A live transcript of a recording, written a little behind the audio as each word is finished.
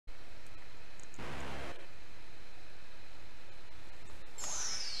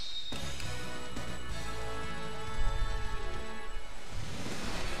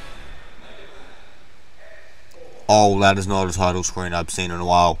Oh, that is not a title screen I've seen in a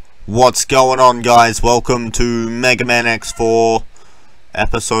while. What's going on, guys? Welcome to Mega Man X4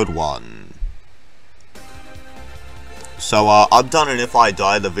 Episode 1. So, I've done an If I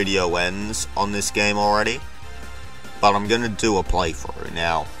Die the video ends on this game already, but I'm gonna do a playthrough.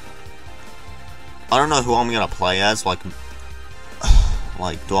 Now, I don't know who I'm gonna play as, like, do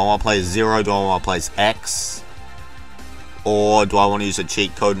I want to play as Zero, do I want to play as X, or do I want to use a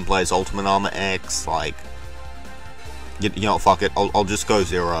cheat code and play as Ultimate Armor X, like, you know, fuck it, I'll just go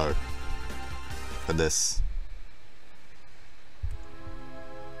Zero for this.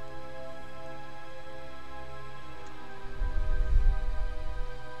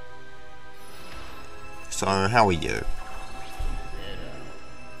 So, how are you?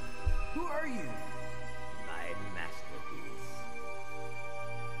 Who are you? My masterpiece.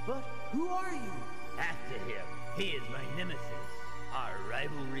 But who are you? After him, he is my nemesis. Our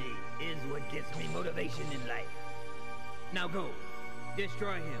rivalry is what gives me motivation in life. Now go,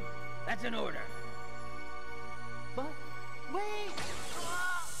 destroy him. That's an order. But wait!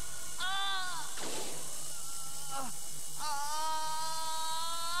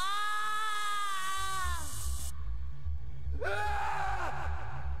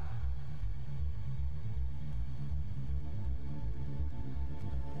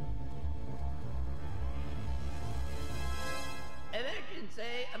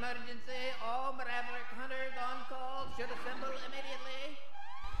 Emergency, all Maverick hunters on call should assemble immediately.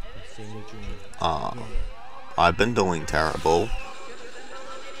 I've been doing terrible.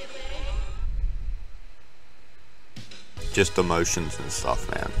 Just emotions and stuff,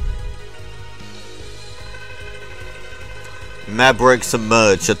 man. Maverick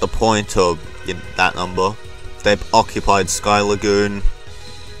submerged at the point of that number. They've occupied Sky Lagoon.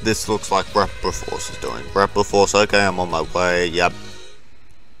 This looks like Repra Force is doing. Repra Force, okay, I'm on my way, yep.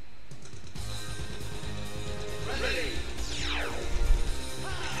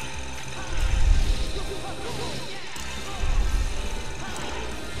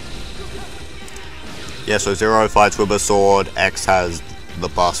 Yeah, so Zero fights with a sword, X has the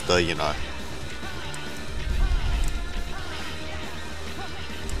Buster, you know.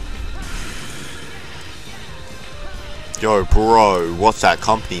 Yo, bro, what's that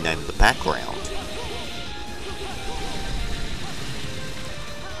company name in the background?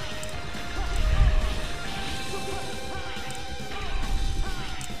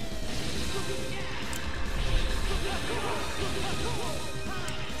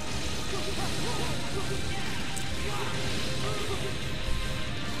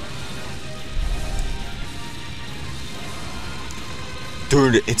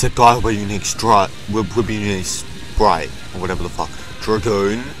 Dude, it's a guy with unique strut, with unique sprite, or whatever the fuck.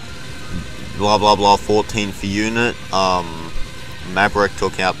 Dragoon, blah blah blah, 14 for unit. Maverick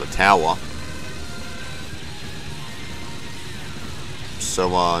took out the tower. So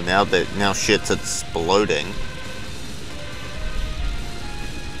now shit's exploding.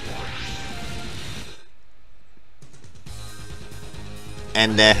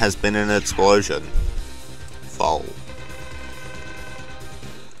 And there has been an explosion. Fall.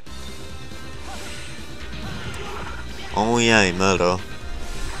 Oh yeah, murder.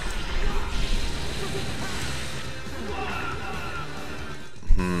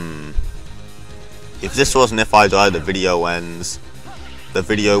 If this wasn't If I Die the video ends, the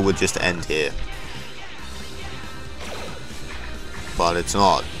video would just end here. But it's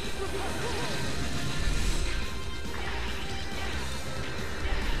not.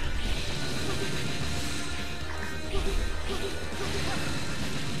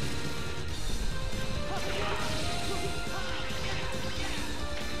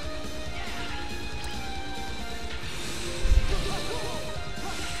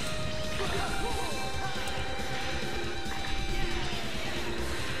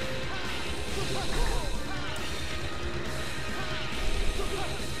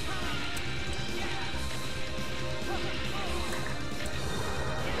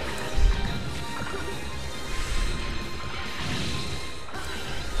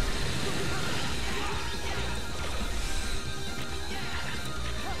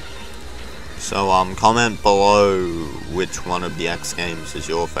 So, comment below which one of the X games is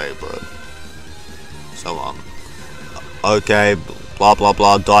your favorite. So, okay, blah blah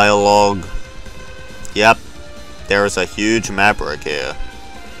blah dialogue. Yep, there is a huge Maverick here.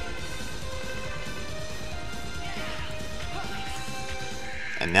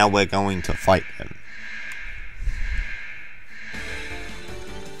 And now we're going to fight him.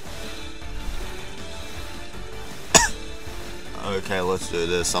 Okay, let's do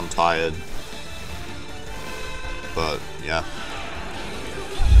this, I'm tired. But, yeah.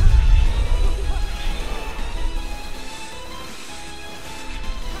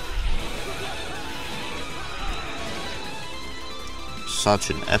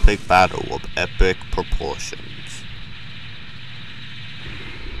 such an epic battle of epic proportions.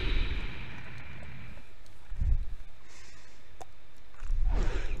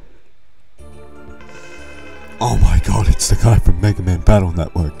 Oh my god, it's the guy from Mega Man Battle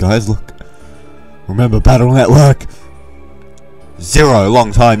Network. Guys, look. Remember Battle Network? Zero,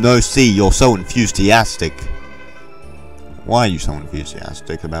 long time no see. You're so enthusiastic. Why are you so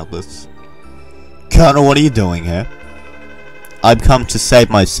enthusiastic about this? Colonel, what are you doing here? I've come to save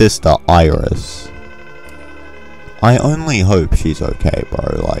my sister, Iris. I only hope she's okay,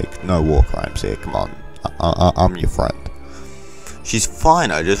 bro. Like, no war crimes here, come on. I'm your friend. She's fine,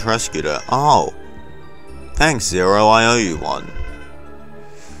 I just rescued her. Oh. Thanks, Zero, I owe you one.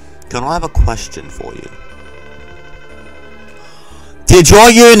 Can I have a question for you? Did your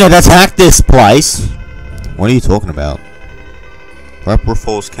unit attack this place? What are you talking about? Repro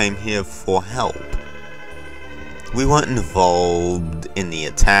Force came here for help. We weren't involved in the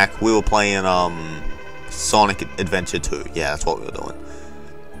attack. We were playing, Sonic Adventure 2. Yeah, that's what we were doing.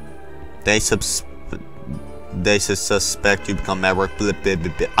 They suspect you become Maverick.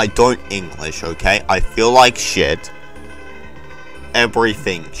 I don't English, okay? I feel like shit.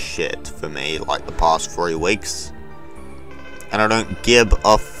 Everything shit for me, like the past 3 weeks. And I don't give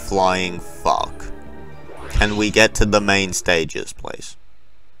a flying fuck. Can we get to the main stages, please?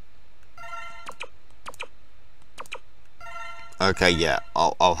 Okay, yeah,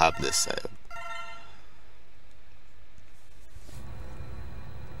 I'll have this saved.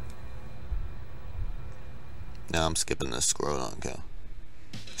 No, I'm skipping this scroll, I don't care.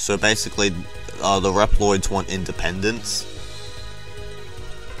 So basically, the Reploids want independence.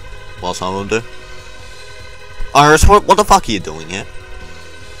 Well, some of them do. Iris, what the fuck are you doing here?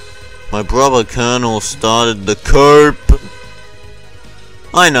 My brother Colonel started the coup.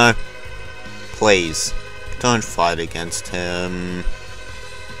 I know. Please, don't fight against him.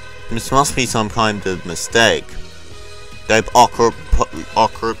 This must be some kind of mistake. They've I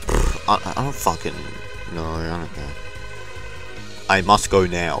don't fucking... No, I don't know. I must go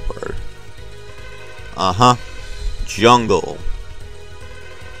now, bro. Uh-huh. Jungle.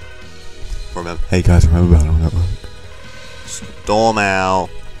 Remember. Hey guys, remember Battle Network? Storm Owl.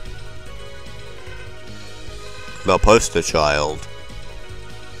 The poster child.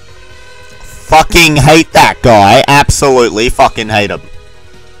 Fucking hate that guy. Absolutely fucking hate him.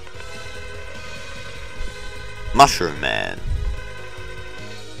 Mushroom Man.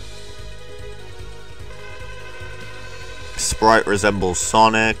 Sprite resembles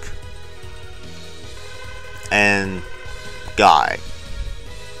Sonic. And Guy.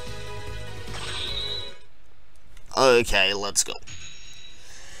 Okay, let's go.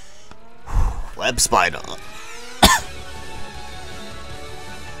 Web Spider.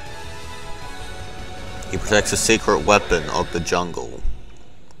 He protects a secret weapon of the jungle,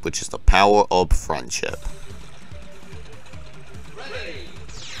 which is the power of friendship.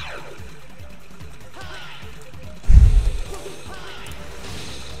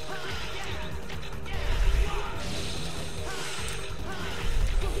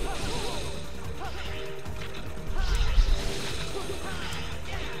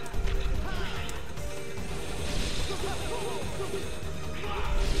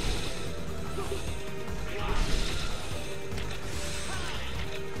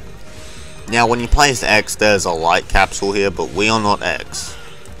 Now, when you play as X, there's a light capsule here, but we are not X.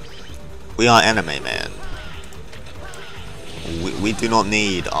 We are Anime Man. We do not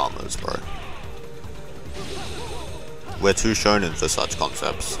need armors, bro. We're too shonen for such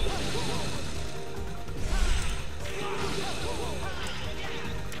concepts.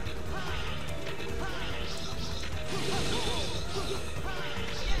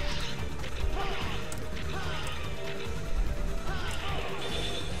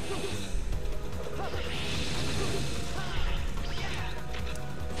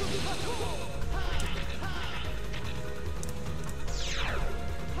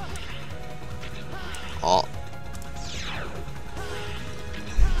 Oh.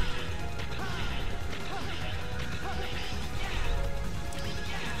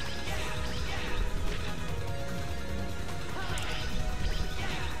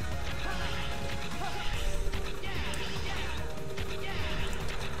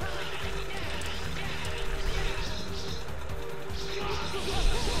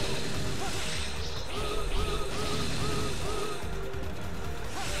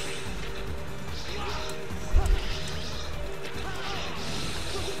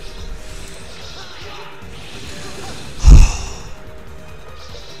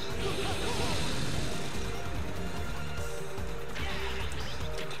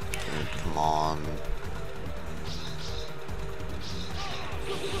 Come on.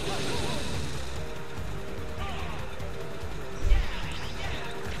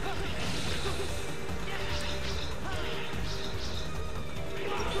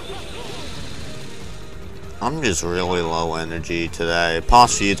 I'm just really low energy today.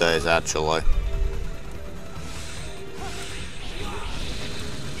 Past few days, actually.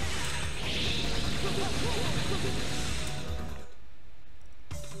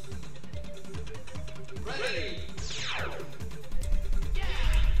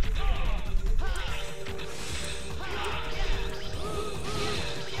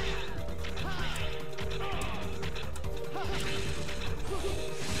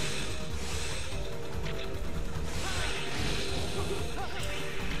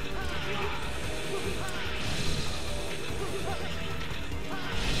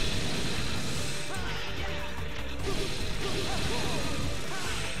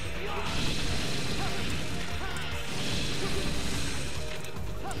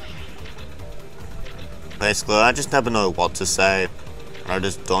 Basically, I just never know what to say. I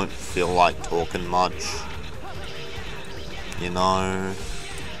just don't feel like talking much. You know?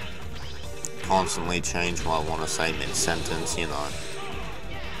 Constantly change what I want to say mid-sentence, you know.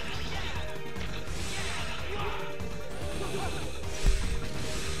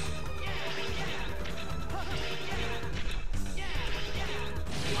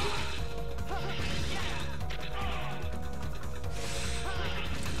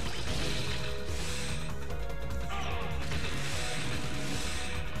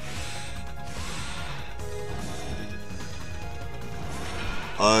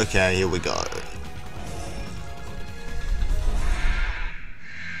 Okay, here we go.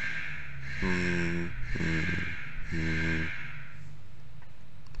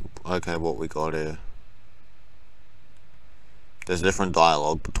 Okay, what we got here? There's different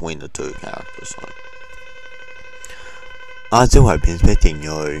dialogue between the two characters, so. I do hope he's meeting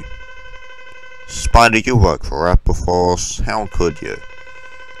you. Spider, you work for Apple Force. How could you?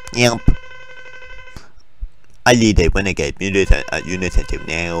 Yep. I lead a renegade unit until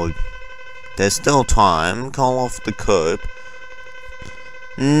now. There's still time. Call off the coup.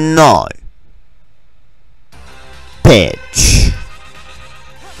 No. Bitch.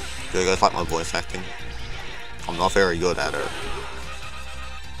 Do you guys like my voice acting? I'm not very good at it.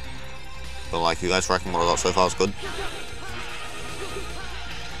 But like, you guys reckon what I got so far is good?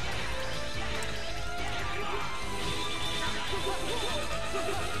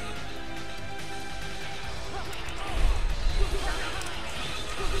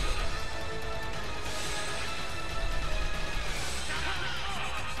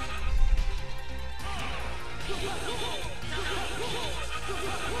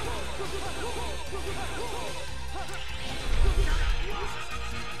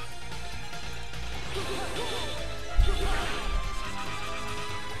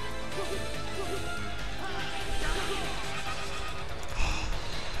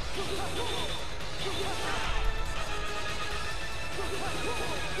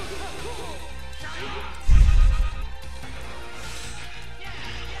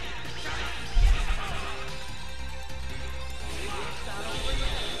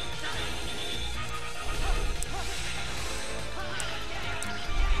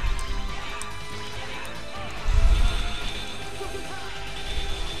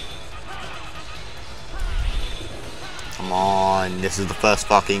 Come on, this is the first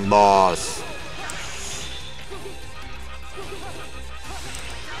fucking boss.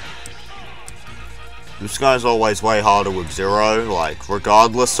 This guy's always way harder with Zero. Like,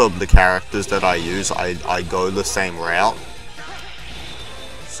 regardless of the characters that I use, I go the same route.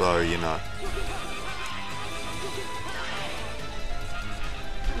 So, you know.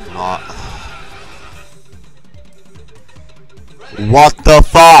 Not. What the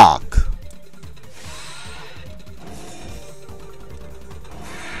fuck?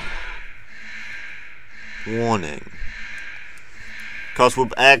 Warning. Because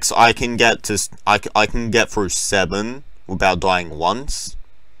with X, I can get to I can get through 7 without dying once.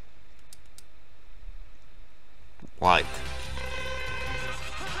 Like,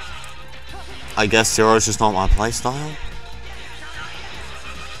 I guess Zero's just not my playstyle.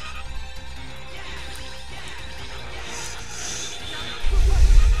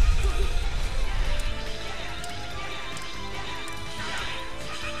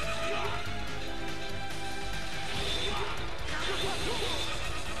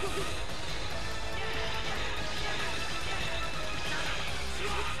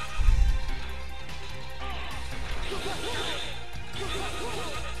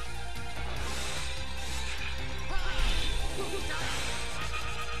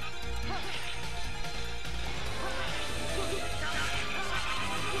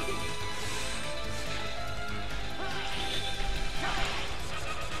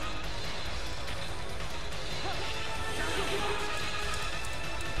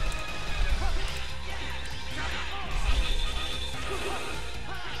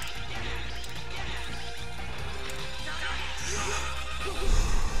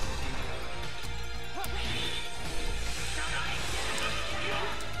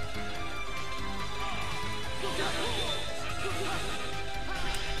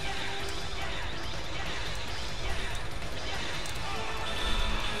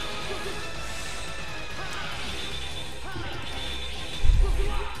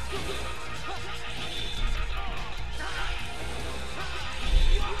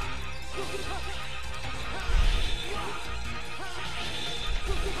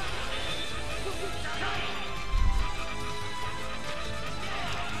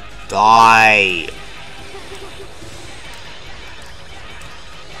 Die!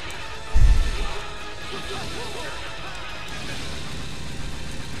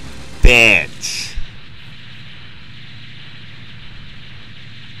 Bitch!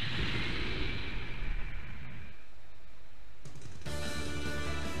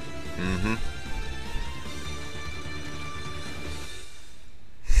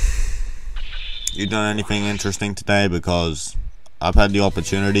 You done anything interesting today? Because I've had the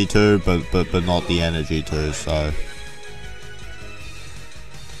opportunity to, but not the energy to, so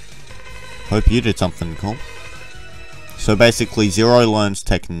hope you did something cool. So basically, Zero learns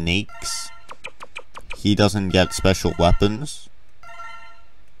techniques. He doesn't get special weapons.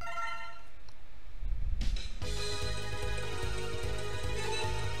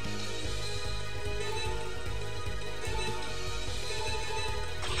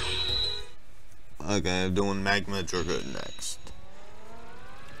 Okay, I'm doing Magma Dragoon next.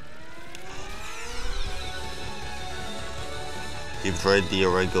 He betrayed the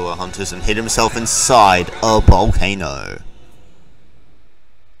irregular hunters and hid himself inside a volcano.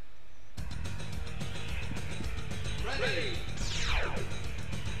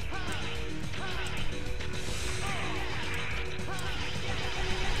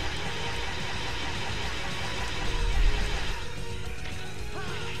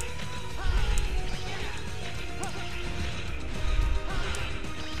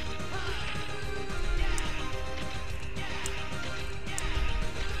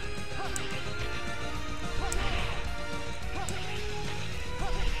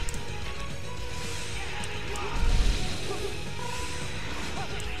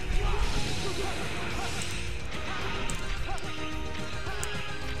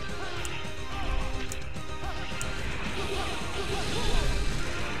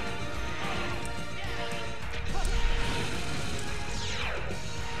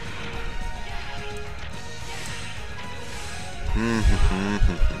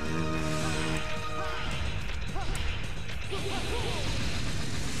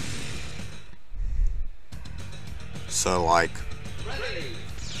 So, like,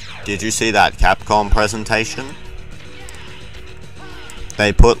 did you see that Capcom presentation?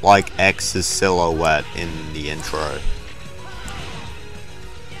 They put, like, X's silhouette in the intro.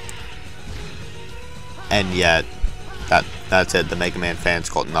 And yet, that's it, the Mega Man fans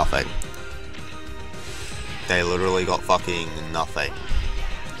got nothing. They literally got fucking nothing.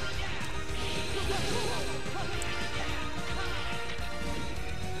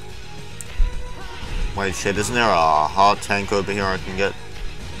 Wait, shit, isn't there a heart tank over here I can get?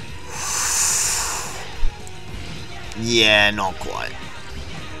 Yeah, not quite.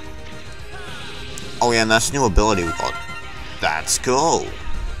 Oh yeah, and that's a new ability we got. That's cool.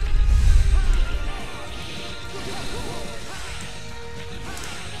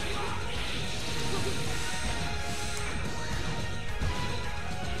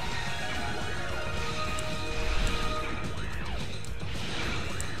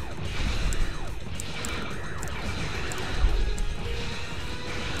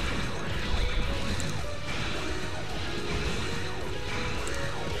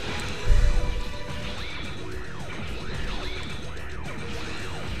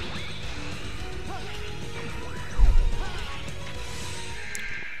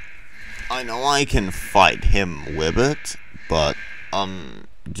 I know I can fight him with it, but I'm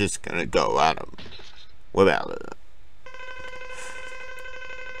just gonna go at him without it.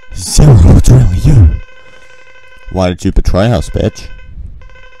 Zero, it's really you. Why did you betray us, bitch?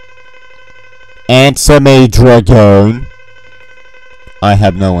 Answer me, Dragoon. I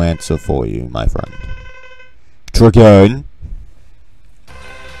have no answer for you, my friend. Dragoon.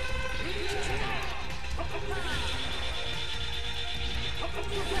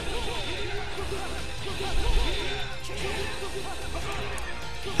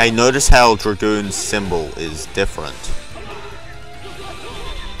 Hey, notice how Dragoon's symbol is different.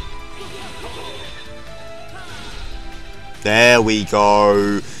 There we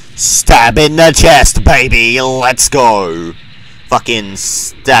go. Stab in the chest, baby. Let's go. Fucking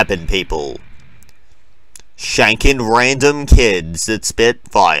stabbing people. Shanking random kids that spit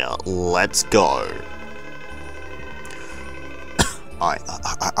fire. Let's go.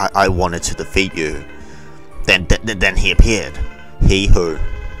 I wanted to defeat you. Then he appeared. He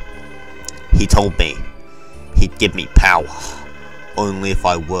told me he'd give me power only if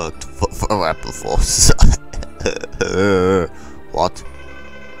I worked for Rebel Force. What?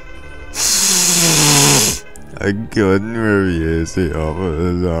 I couldn't refuse the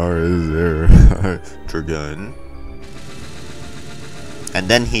officer. Dragoon. And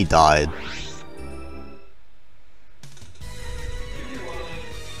then he died.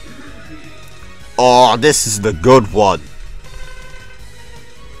 Oh, this is the good one.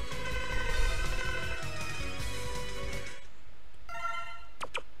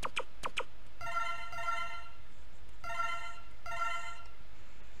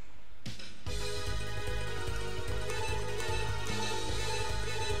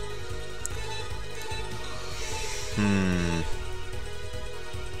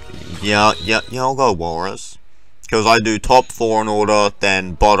 Yeah, I'll go Walrus. Because I do top 4 in order,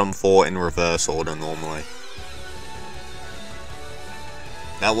 then bottom 4 in reverse order normally.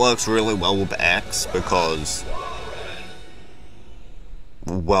 That works really well with X because,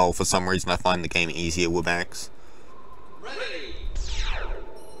 well, for some reason I find the game easier with X.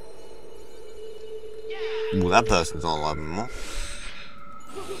 Well, that person's not alive anymore.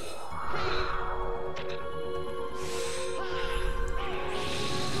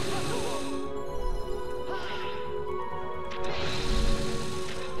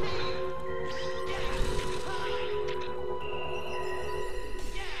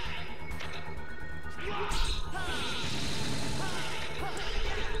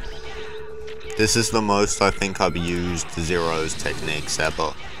 This is the most I think I've used Zero's techniques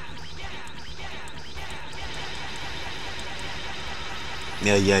ever.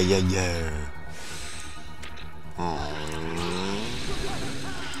 Yeah. Aww.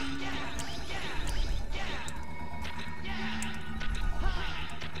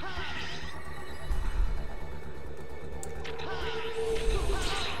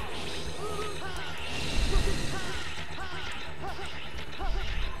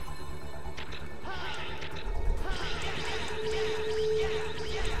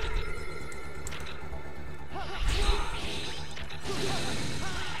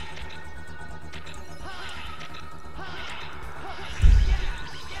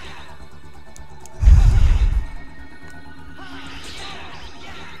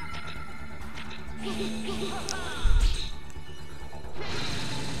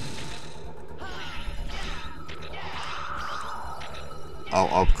 Oh,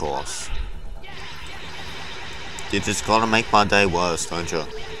 of course. You just gotta make my day worse, don't you?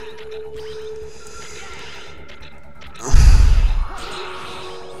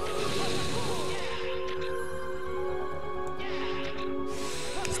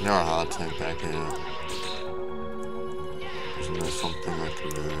 Isn't there a hard tank back here? Isn't there something I can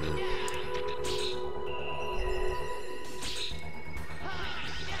do?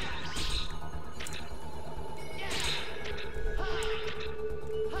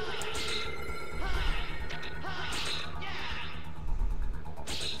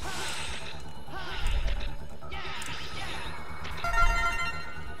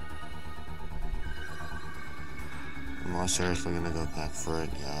 Am I seriously gonna go back for it?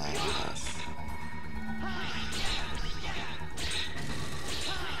 Yeah, I guess.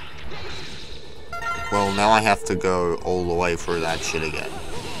 Well, now I have to go all the way through that shit again.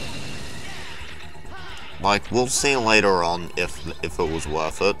 Like, we'll see later on if it was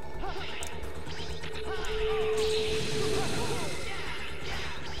worth it.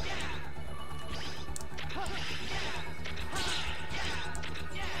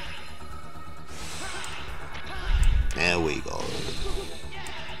 There we go.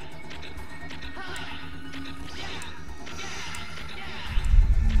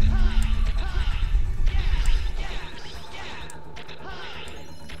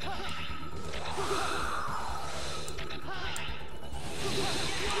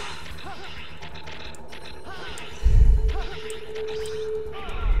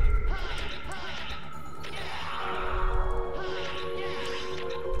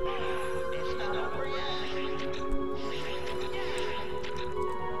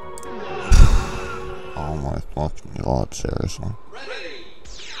 Oh my fucking god, seriously.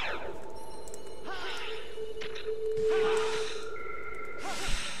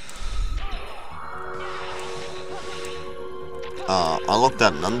 I looked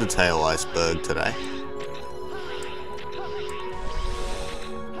at an Undertale iceberg today.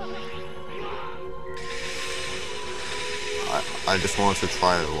 I just wanted to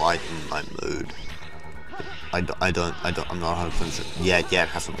try to lighten my mood. I'm not 100% sure. Yeah, it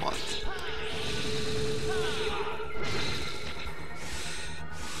hasn't worked.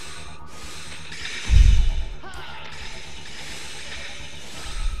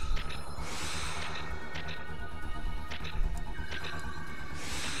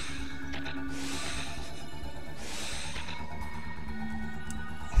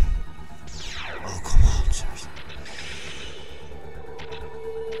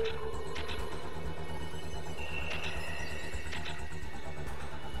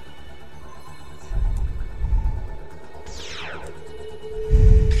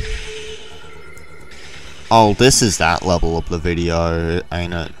 Oh, this is that level of the video,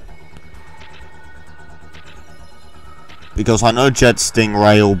 ain't it? Because I know Jet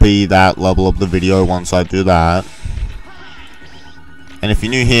Stingray will be that level of the video once I do that. And if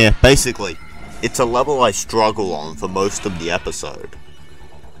you're new here, basically, it's a level I struggle on for most of the episode.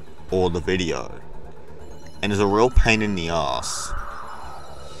 Or the video. And is a real pain in the ass.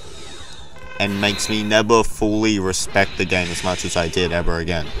 And makes me never fully respect the game as much as I did ever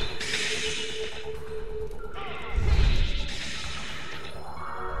again.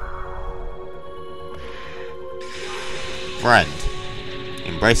 Friend,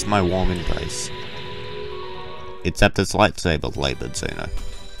 embrace my warm embrace. Except it's lightsaber labored, so you know.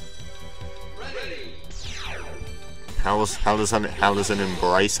 How does an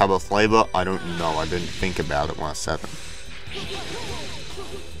embrace have a flavor? I don't know. I didn't think about it when I said it.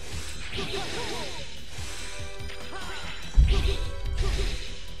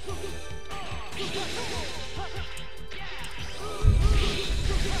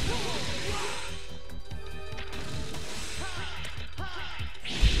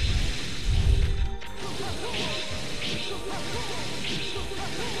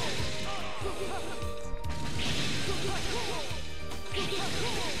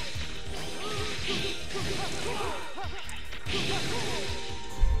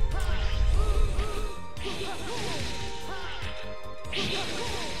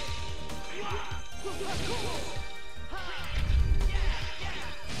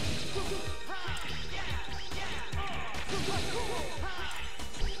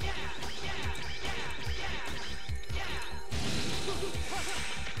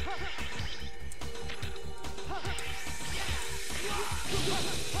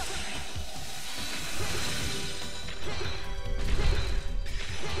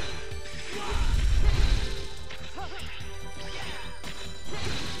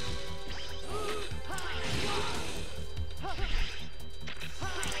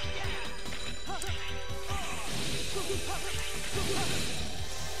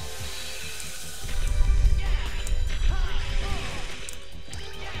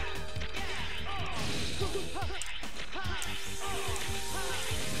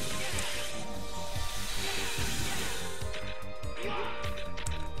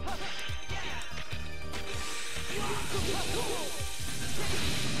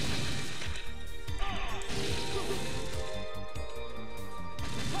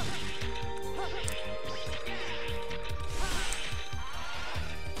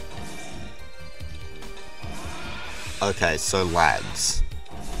 Okay, so lads,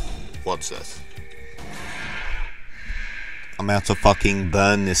 watch this. I'm about to fucking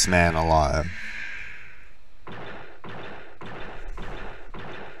burn this man alive.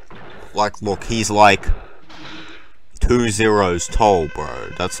 Like, look, he's like 2 zeros tall, bro.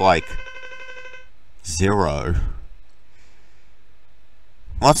 That's like 0.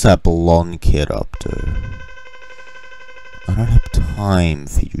 What's that blonde kid up to? I don't have time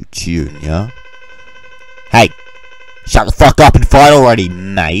for you, Junior. Hey! Shut the fuck up and fight already,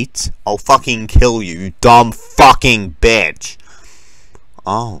 mate. I'll fucking kill you, you dumb fucking bitch.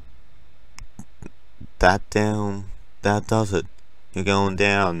 Oh. That down. That does it. You're going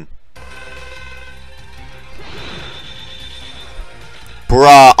down.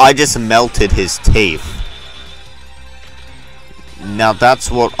 Bruh, I just melted his teeth. Now that's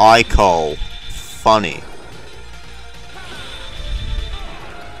what I call funny.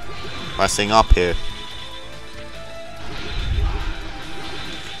 Pressing up here.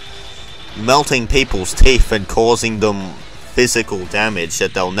 Melting people's teeth and causing them physical damage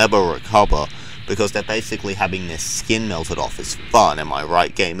that they'll never recover because they're basically having their skin melted off is fun, am I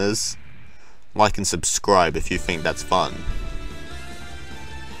right, gamers? Like and subscribe if you think that's fun.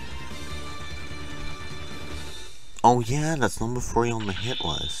 Oh yeah, that's number 3 on the hit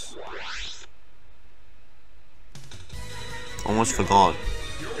list. Almost forgot.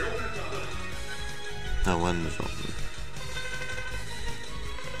 No, when was it?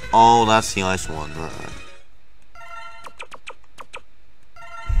 Oh, that's the ice one, right.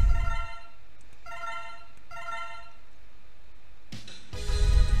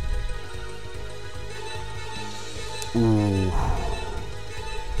 Ooh.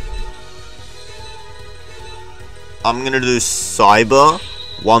 I'm gonna do Cyber,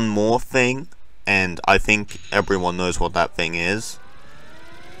 one more thing, and I think everyone knows what that thing is.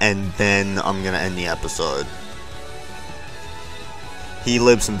 And then I'm gonna end the episode. He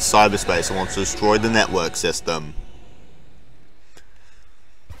lives in cyberspace and wants to destroy the network system.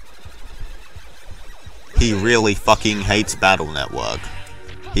 He really fucking hates Battle Network.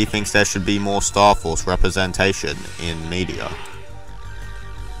 He thinks there should be more Star Force representation in media.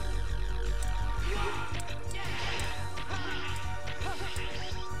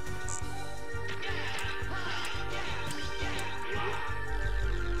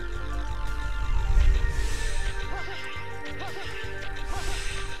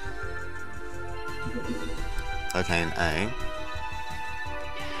 Okay, an A.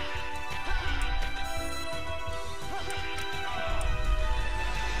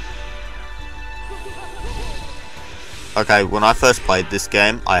 Okay, when I first played this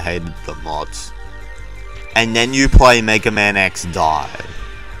game, I hated the mods. And then you play Mega Man X Die,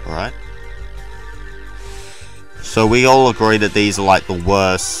 right? So we all agree that these are like the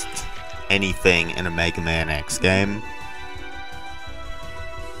worst anything in a Mega Man X game.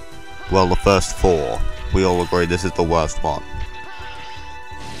 Well, the first 4. We all agree this is the worst one.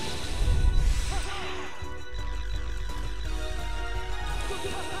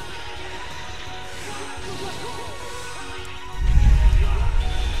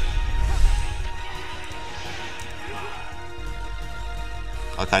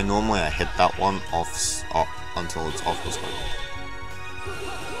 Okay, normally I hit that one off until it's off the screen.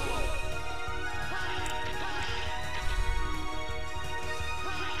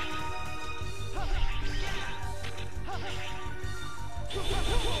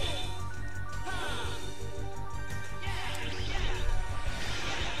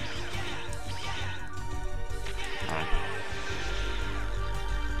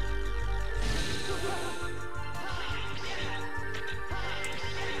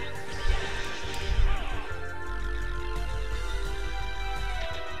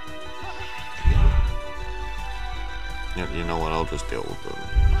 Yep, you know what, I'll just deal with them.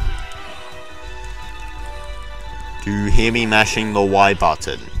 Do you hear me mashing the Y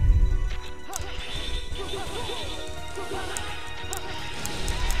button?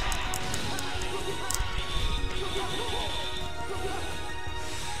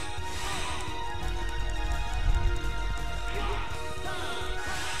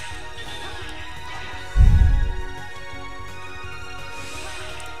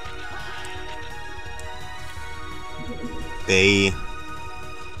 B.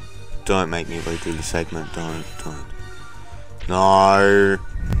 Don't make me redo the segment. Don't. No.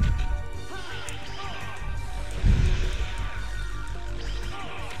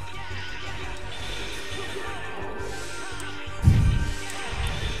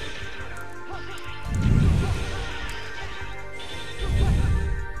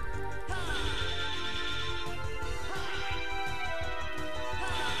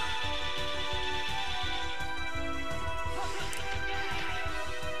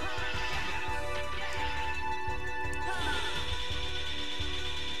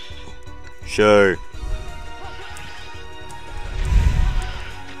 Sure.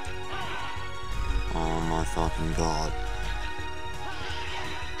 Oh my fucking god.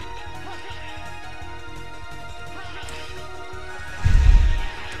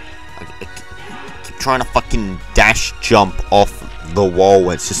 I keep trying to fucking dash jump off the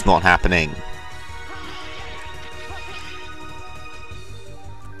wall, it's just not happening.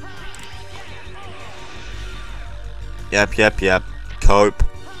 Yep. Cope.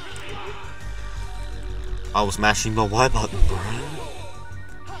 I was mashing the Y button, bro.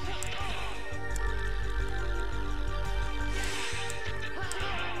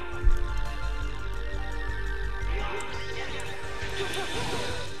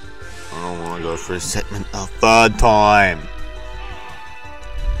 I don't want to go for a segment a 3rd time.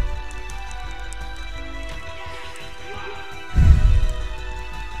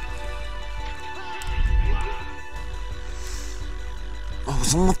 I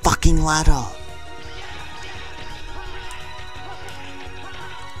was on the fucking ladder.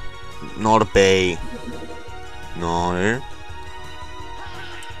 Not a B. No.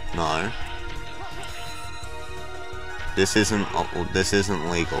 This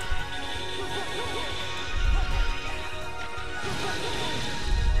isn't legal.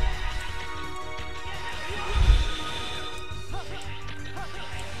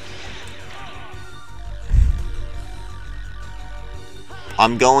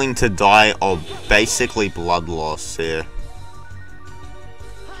 I'm going to die of basically blood loss here.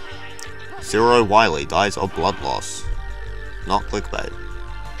 Zero Wily dies of blood loss. Not clickbait.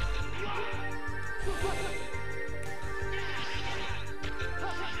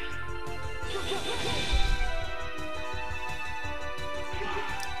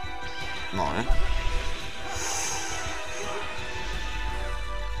 No.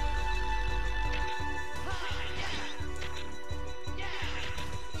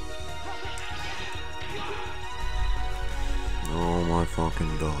 Oh my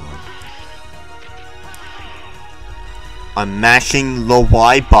fucking god. I'm mashing the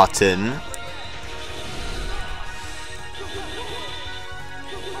Y button.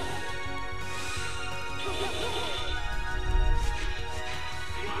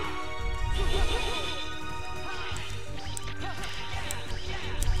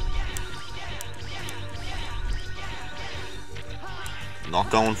 Not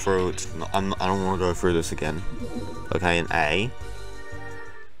going through. I don't want to go through this again. Okay, an A.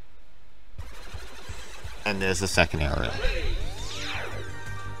 And there's the second area.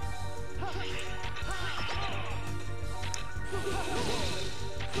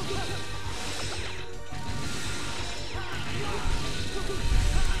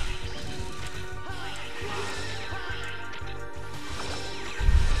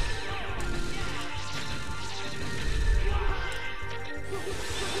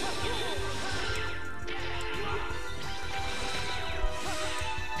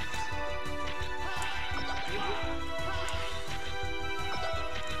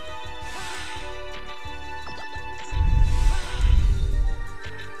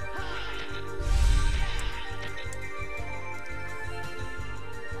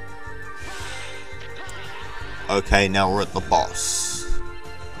 Okay, now we're at the boss.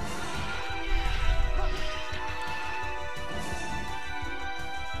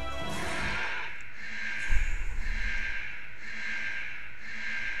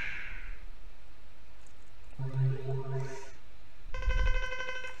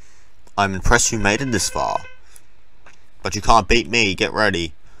 I'm impressed you made it this far. But you can't beat me, get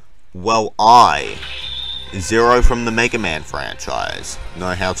ready. Well, I, Zero from the Mega Man franchise,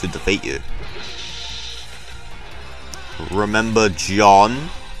 know how to defeat you. Remember John?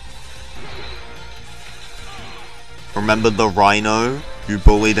 Remember the Rhino you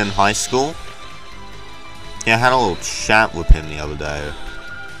bullied in high school? Yeah, I had a little chat with him the other day.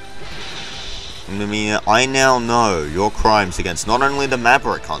 I mean, I now know your crimes against not only the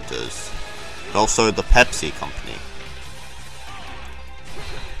Maverick Hunters, but also the Pepsi Company.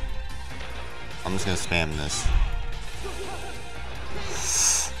 I'm just gonna spam this.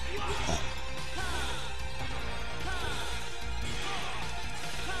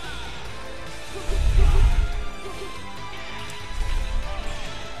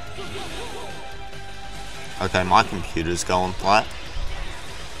 Okay, my computer's going flat.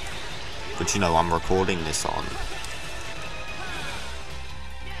 But you know, I'm recording this on.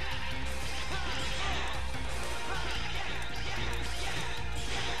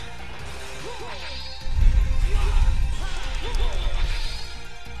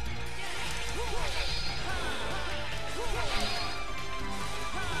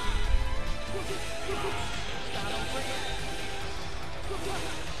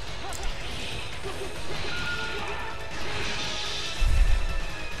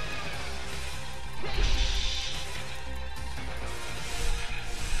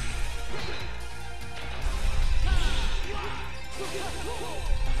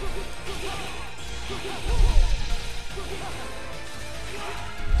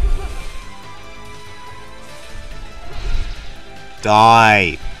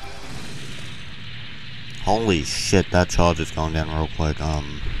 Die! Holy shit, that charge is going down real quick.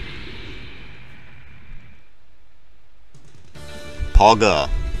 Pogger.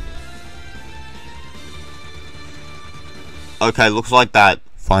 Okay, looks like that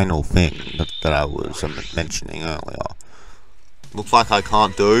final thing that I was mentioning earlier. Looks like I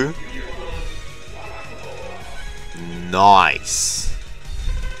can't do. Nice.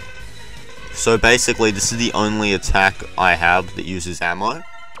 So basically, this is the only attack I have that uses ammo.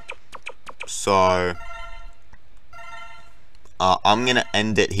 So, I'm gonna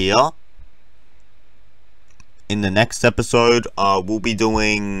end it here. In the next episode, we'll be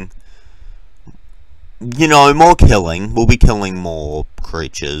doing, you know, more killing. We'll be killing more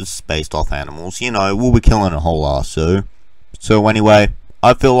creatures based off animals. You know, we'll be killing a whole lasso. So anyway,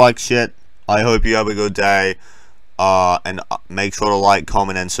 I feel like shit. I hope you have a good day. And make sure to like,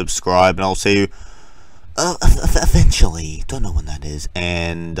 comment, and subscribe. And I'll see you eventually. Don't know when that is.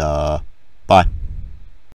 And, bye.